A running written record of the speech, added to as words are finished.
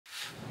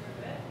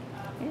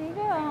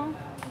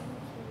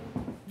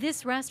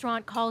This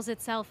restaurant calls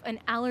itself an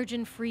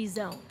allergen-free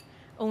zone.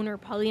 Owner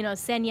Paulino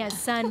Senya's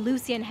son,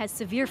 Lucien, has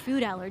severe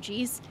food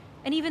allergies,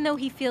 and even though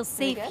he feels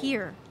safe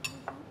here,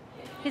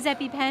 his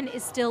EpiPen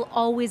is still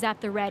always at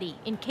the ready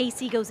in case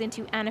he goes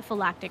into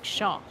anaphylactic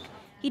shock.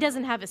 He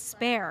doesn't have a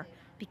spare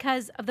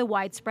because of the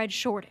widespread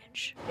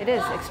shortage. It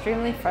is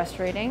extremely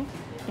frustrating.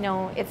 You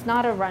know, it's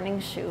not a running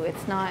shoe.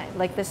 It's not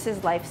like this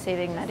is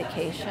life-saving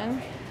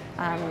medication.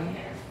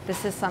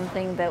 This is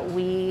something that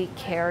we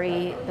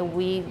carry, that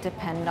we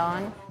depend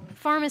on.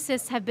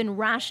 Pharmacists have been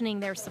rationing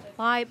their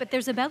supply, but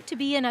there's about to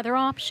be another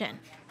option.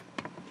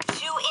 To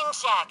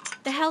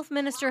inject. The health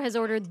minister has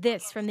ordered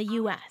this from the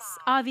U.S.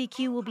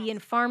 AviQ will be in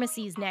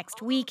pharmacies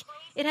next week.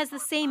 It has the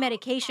same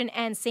medication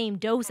and same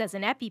dose as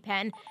an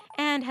EpiPen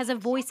and has a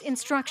voice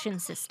instruction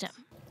system.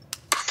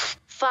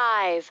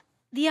 5.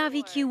 The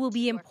AviQ will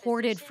be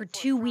imported for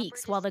 2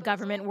 weeks while the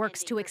government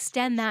works to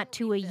extend that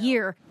to a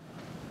year.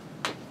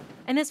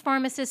 And this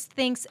pharmacist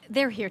thinks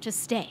they're here to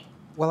stay.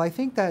 Well, I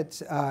think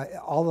that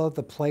all of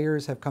the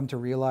players have come to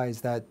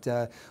realize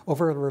that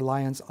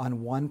over-reliance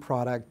on one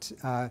product,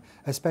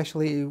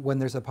 especially when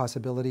there's a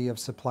possibility of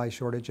supply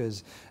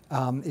shortages,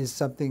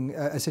 is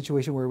a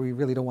situation where we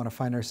really don't want to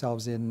find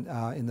ourselves in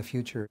the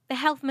future. The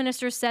health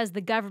minister says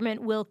the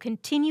government will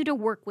continue to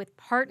work with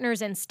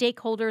partners and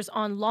stakeholders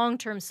on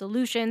long-term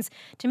solutions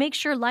to make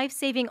sure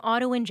life-saving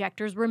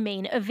auto-injectors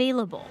remain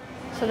available.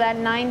 So that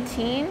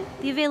 19?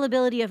 The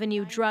availability of a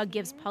new drug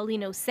gives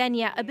Paulino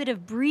Senya a bit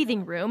of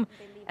breathing room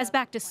as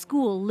back to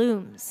school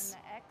looms.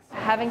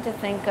 Having to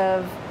think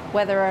of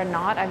whether or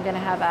not I'm going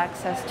to have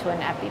access to an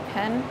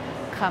EpiPen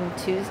come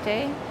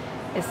Tuesday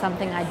is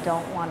something I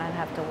don't want to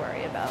have to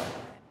worry about.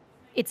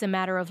 It's a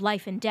matter of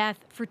life and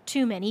death for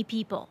too many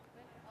people.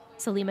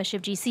 Salima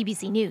Shivji,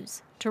 CBC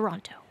News,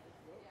 Toronto.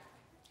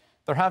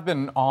 There have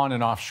been on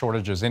and off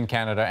shortages in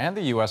Canada and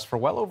the U.S. for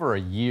well over a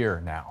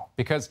year now,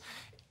 because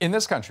in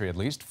this country, at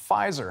least,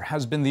 Pfizer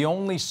has been the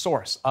only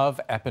source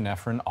of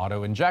epinephrine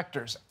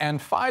auto-injectors. And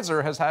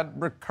Pfizer has had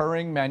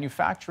recurring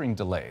manufacturing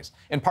delays,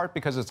 in part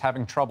because it's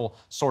having trouble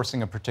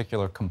sourcing a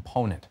particular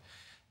component.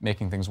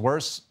 Making things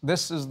worse,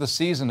 this is the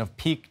season of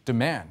peak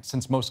demand,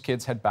 since most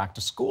kids head back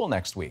to school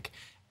next week.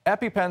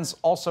 EpiPens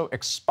also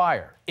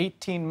expire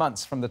 18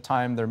 months from the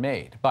time they're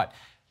made. But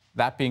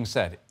that being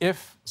said,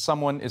 if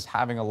someone is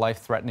having a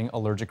life-threatening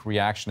allergic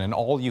reaction and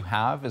all you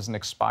have is an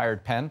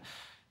expired pen,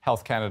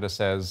 Health Canada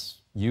says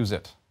use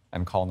it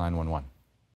and call 911.